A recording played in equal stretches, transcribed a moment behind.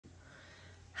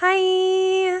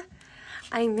Hi,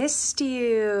 I missed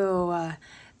you.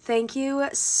 Thank you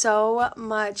so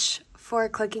much for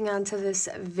clicking onto this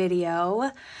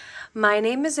video. My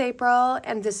name is April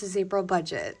and this is April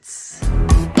Budgets.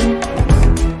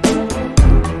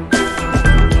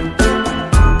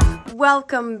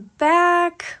 Welcome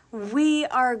back. We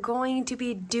are going to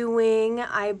be doing,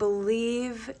 I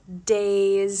believe,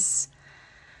 days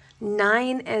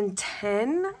 9 and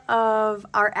 10 of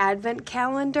our Advent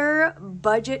Calendar.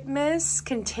 Budgetmas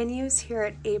continues here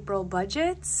at April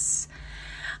Budgets.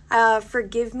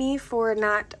 Forgive me for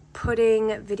not putting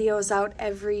videos out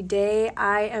every day.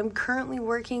 I am currently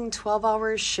working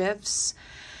 12-hour shifts,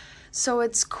 so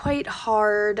it's quite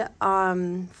hard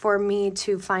for me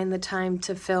to find the time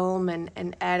to film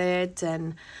and edit.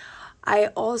 And I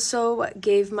also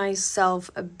gave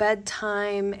myself a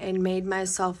bedtime and made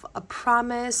myself a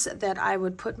promise that I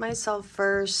would put myself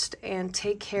first and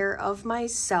take care of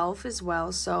myself as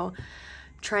well. So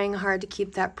trying hard to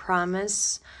keep that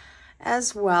promise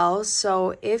as well.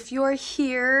 So if you're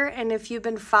here and if you've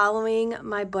been following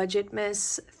my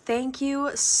Budgetmas, thank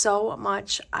you so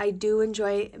much. I do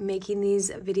enjoy making these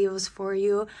videos for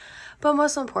you, but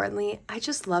most importantly, I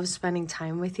just love spending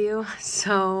time with you.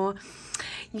 So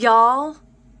y'all,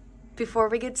 before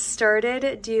we get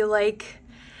started, do you like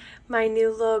my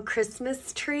new little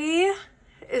Christmas tree?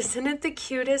 Isn't it the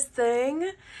cutest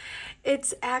thing?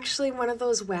 It's actually one of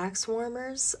those wax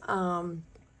warmers.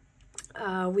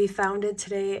 We found it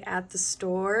today at the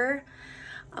store.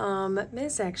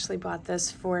 Miz actually bought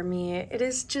this for me. It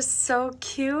is just so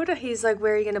cute. He's like,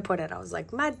 where are you gonna put it? I was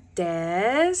like, my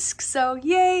desk. So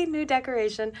yay, new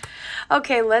decoration.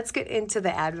 Okay, let's get into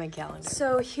the Advent calendar.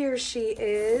 So here she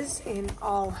is in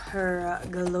all her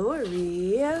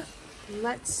glory.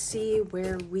 Let's see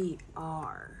where we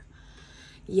are.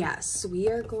 Yes, we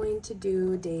are going to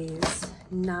do days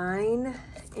 9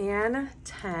 and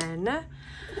 10.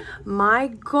 My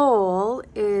goal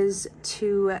is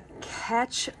to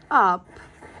catch up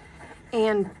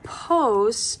and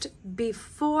post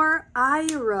before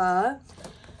Ira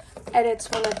edits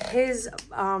one of his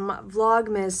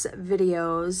Vlogmas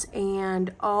videos.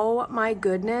 And oh my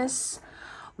goodness,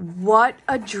 what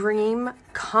a dream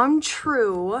come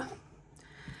true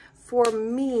for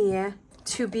me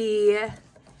to be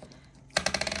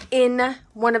in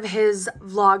one of his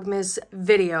Vlogmas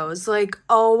videos. Like,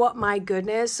 oh my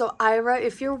goodness. So Ira,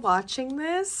 if you're watching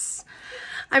this,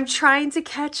 I'm trying to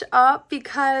catch up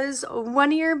because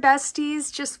one of your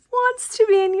besties just wants to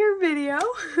be in your video.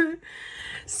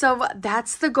 So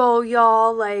that's the goal,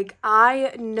 y'all. Like,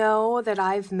 I know that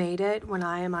I've made it when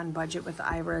I am on budget with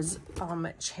Ira's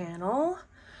channel.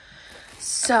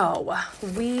 So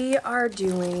we are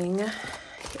doing,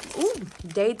 ooh,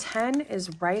 day 10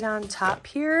 is right on top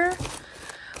here.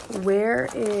 Where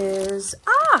is,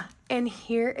 and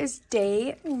here is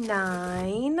day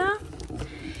 9.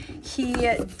 He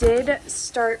did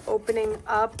start opening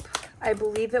up, I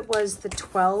believe it was the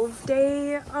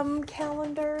 12-day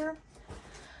calendar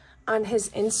on his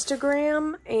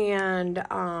Instagram, and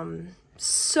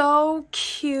so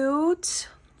cute.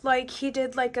 Like, he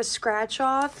did like a scratch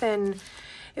off and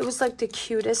it was like the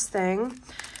cutest thing.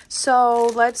 So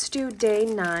let's do day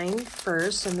 9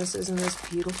 first, and this is in this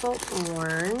beautiful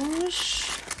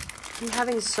orange. I'm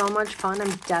having so much fun.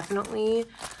 I'm definitely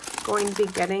going to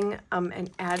be getting an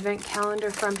Advent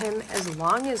calendar from him as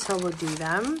long as he will do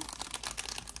them.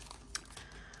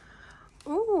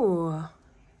 Ooh,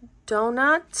 do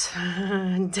not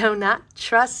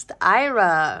trust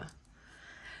Ira.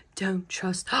 Don't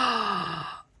trust.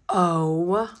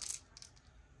 Oh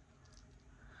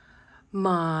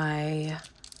my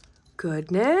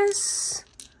goodness,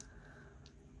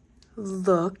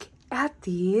 look at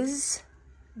these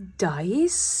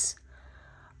dice.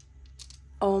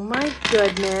 Oh my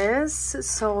goodness.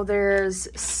 So there's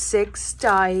 6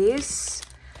 dice.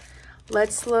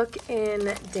 Let's look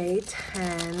in day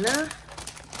 10.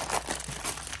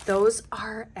 Those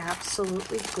are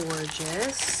absolutely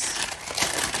gorgeous.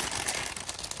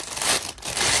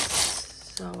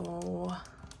 So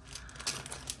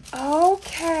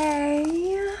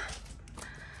okay,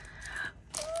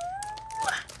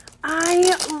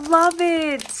 I love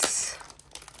it.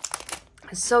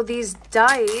 So these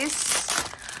dice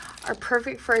are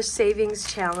perfect for a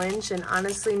savings challenge, and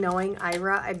honestly, knowing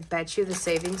Ira, I bet you the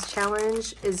savings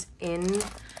challenge is in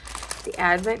the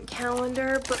Advent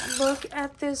calendar. But look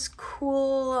at this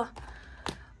cool,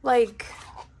 like,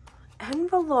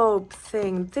 envelope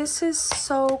thing. This is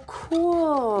so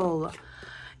cool.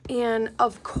 And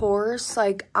of course,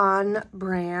 like, on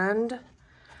brand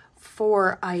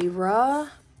for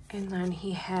Ira And then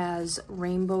he has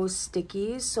rainbow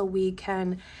stickies so we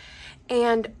can,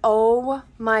 and oh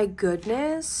my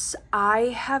goodness, I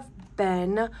have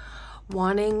been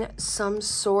wanting some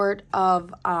sort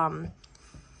of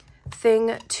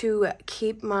thing to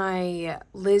keep my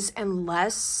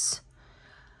lizandless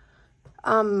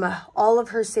all of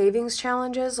her savings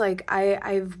challenges. Like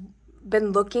I've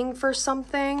been looking for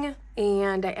something,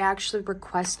 and I actually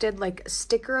requested like a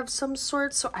sticker of some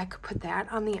sort so I could put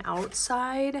that on the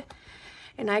outside,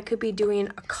 and I could be doing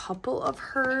a couple of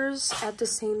hers at the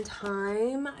same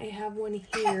time. I have one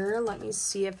here. Let me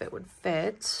see if it would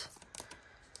fit.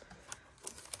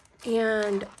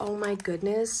 And oh my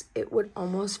goodness, it would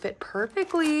almost fit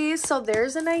perfectly. So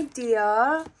there's an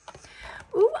idea.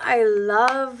 Ooh, I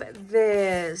love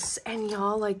this. And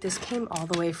y'all, like, this came all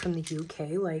the way from the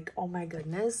UK. Like, oh my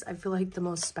goodness, I feel like the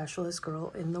most specialist girl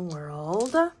in the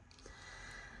world.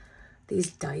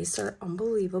 These dice are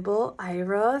unbelievable.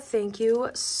 Ira, thank you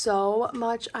so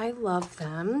much. I love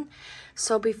them.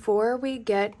 So before we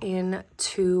get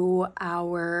into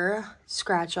our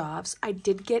scratch offs, I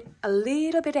did get a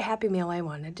little bit of Happy Mail I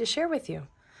wanted to share with you.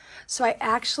 So I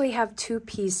actually have two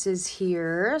pieces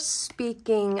here.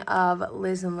 Speaking of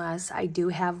lizandless, I do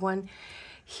have one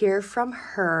here from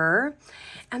her.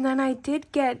 And then I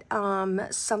did get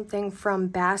something from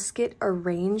Basket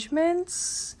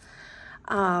Arrangements.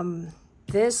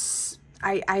 This,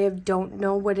 I don't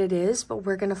know what it is, but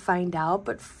we're going to find out.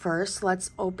 But first,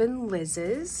 let's open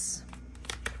Liz's.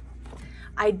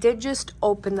 I did just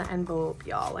open the envelope,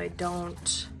 y'all. I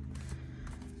don't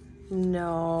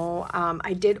know.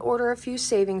 I did order a few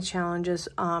savings challenges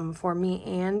for me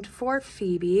and for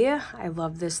Phoebe. I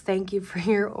love this. Thank you for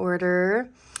your order.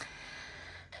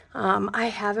 I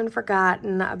haven't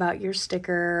forgotten about your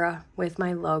sticker with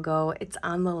my logo. It's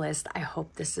on the list. I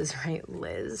hope this is right,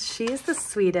 Liz. She is the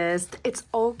sweetest. It's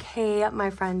okay, my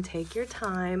friend. Take your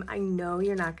time. I know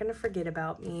you're not going to forget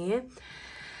about me.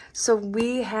 So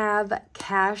we have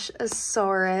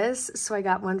Cashosaurus. So I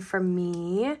got one for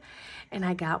me, and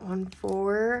I got one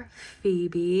for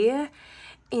Phoebe.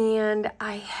 And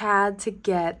I had to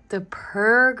get the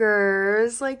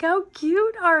Purgers. Like, how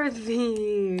cute are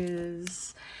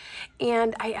these?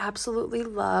 And I absolutely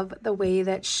love the way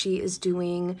that she is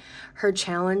doing her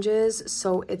challenges.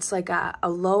 So it's like a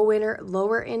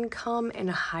lower income and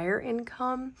a higher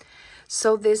income.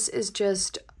 So this is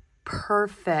just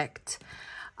perfect.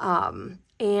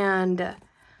 And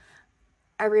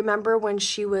I remember when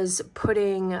she was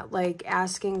putting, like,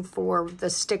 asking for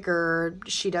the sticker,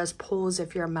 she does polls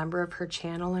if you're a member of her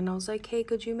channel. And I was like, hey,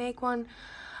 could you make one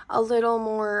a little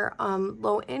more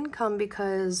low income,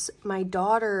 because my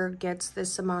daughter gets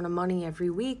this amount of money every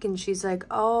week? And she's like,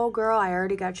 oh girl, I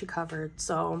already got you covered.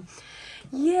 So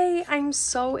yay, I'm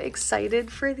so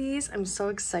excited for these. I'm so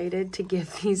excited to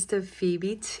give these to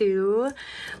Phoebe too.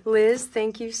 Liz,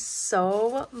 thank you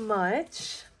so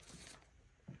much.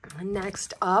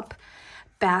 Next up,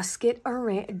 Jacqueline's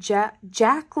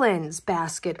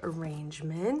Basket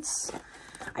Arrangements.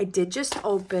 I did just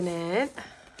open it.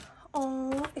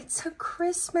 Oh, it's a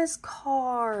Christmas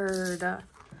card.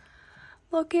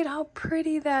 Look at how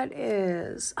pretty that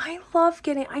is. I love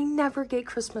getting, I never get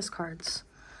Christmas cards.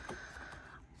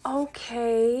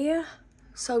 Okay,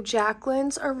 so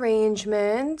Jacqueline's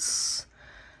Arrangements.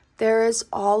 There is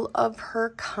all of her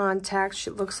contacts. She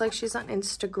looks like she's on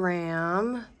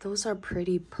Instagram. Those are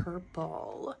pretty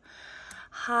purple.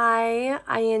 Hi,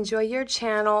 I enjoy your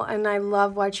channel and I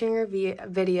love watching your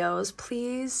videos.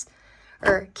 Please,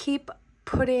 or keep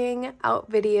putting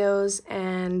out videos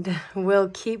and we'll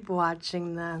keep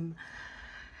watching them.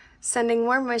 Sending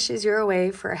warm wishes your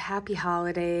way for a happy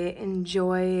holiday.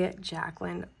 Enjoy,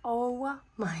 Jacqueline. Oh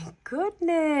my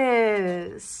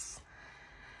goodness.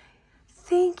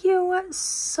 Thank you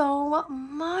so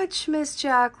much, Miss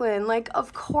Jacqueline. Like,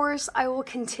 of course, I will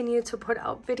continue to put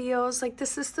out videos. Like,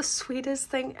 this is the sweetest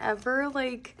thing ever.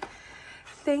 Like,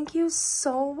 thank you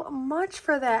so much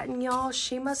for that. And y'all,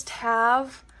 she must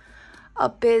have a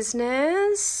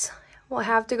business. We'll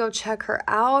have to go check her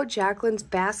out. Jacqueline's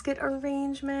Basket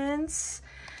Arrangements.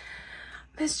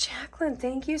 Miss Jacqueline,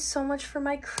 thank you so much for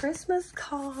my Christmas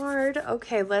card.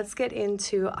 Okay, let's get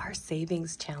into our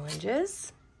savings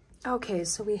challenges. Okay,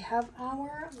 so we have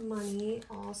our money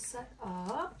all set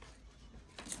up.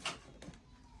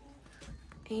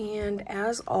 And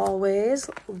as always,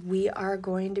 we are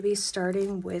going to be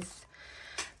starting with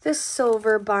this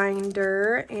silver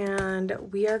binder, and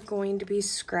we are going to be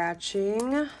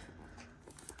scratching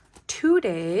 2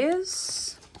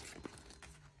 days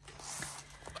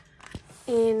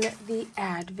in the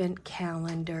Advent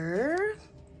Calendar.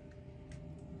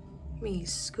 Let me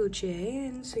scooch it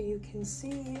in so you can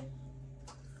see.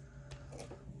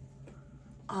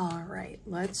 All right,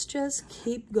 let's just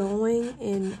keep going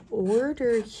in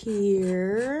order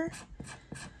here.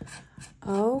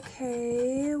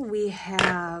 Okay, we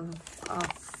have a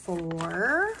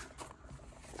 4.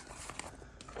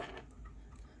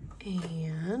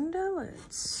 And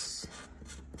let's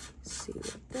see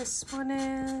what this one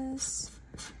is.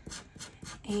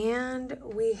 And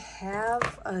we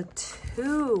have a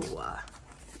 2.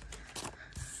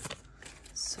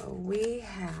 So we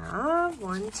have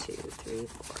 1, 2, 3, 4,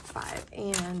 5,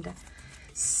 and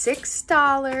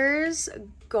 $6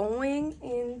 going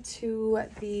into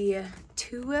the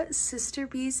 2 Sister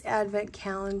Bees Advent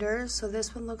Calendar. So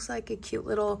this one looks like a cute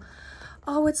little,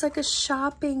 oh, it's like a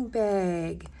shopping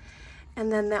bag.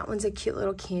 And then that one's a cute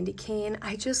little candy cane.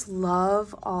 I just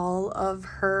love all of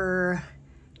her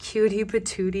cutie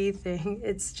patootie thing.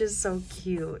 It's just so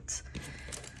cute.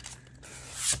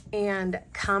 And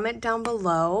comment down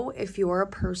below if you're a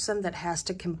person that has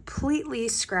to completely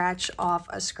scratch off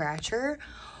a scratcher,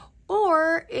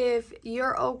 or if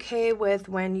you're okay with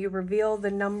when you reveal the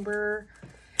number,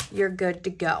 you're good to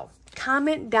go.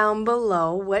 Comment down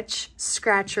below which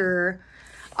scratcher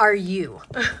are you.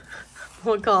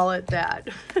 We'll call it that.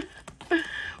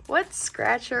 What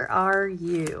scratcher are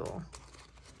you?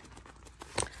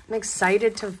 I'm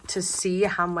excited to see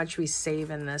how much we save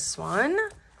in this one.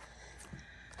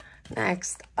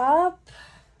 Next up,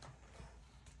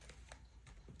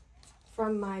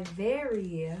 from my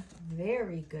very,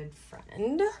 very good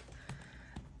friend,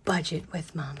 Budget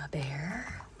with Mama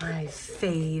Bear, my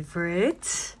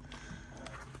favorite.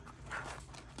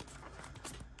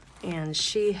 And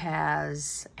she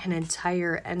has an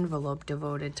entire envelope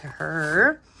devoted to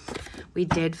her. We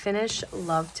did finish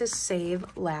Love to Save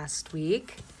last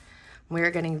week.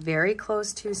 We're getting very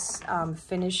close to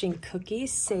finishing Cookie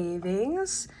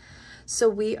Savings. So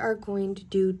we are going to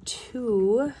do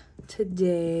 2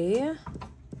 today.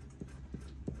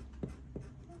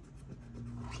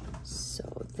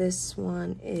 So this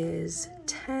one is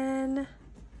 10.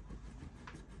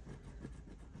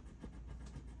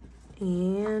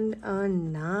 And a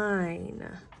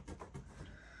 9.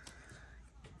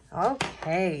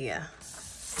 Okay.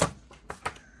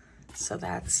 So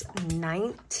that's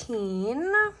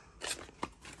 19.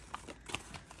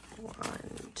 1,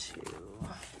 2,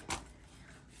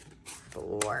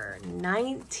 4.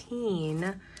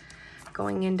 19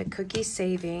 going into Cookie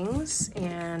Savings.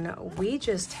 And we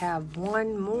just have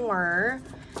 1 more.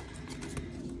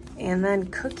 And then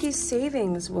Cookie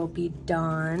Savings will be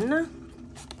done.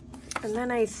 And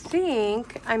then I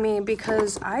think, I mean,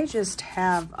 because I just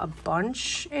have a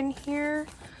bunch in here,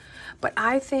 but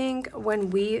I think when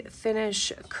we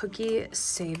finish Cookie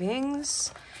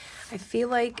Savings, I feel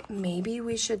like maybe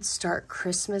we should start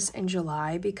Christmas in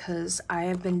July, because I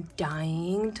have been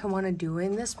dying to want to do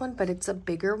in this one, but it's a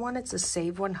bigger one. It's a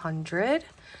Save 100.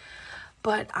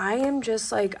 But I am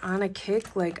just like on a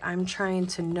kick, like I'm trying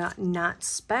to not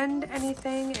spend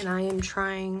anything, and I am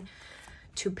trying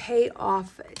to pay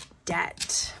off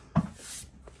debt.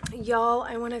 Y'all,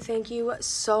 I want to thank you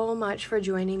so much for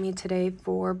joining me today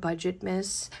for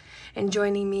Budgetmas, and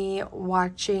joining me,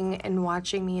 watching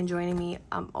me, and joining me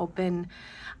open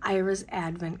Ira's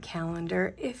Advent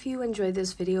Calendar. If you enjoyed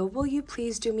this video, will you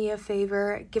please do me a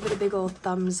favor? Give it a big old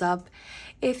thumbs up.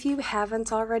 If you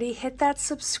haven't already, hit that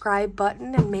subscribe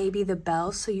button and maybe the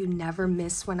bell so you never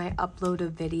miss when I upload a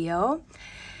video.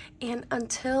 And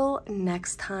until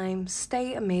next time,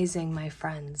 stay amazing, my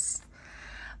friends.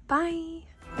 Bye.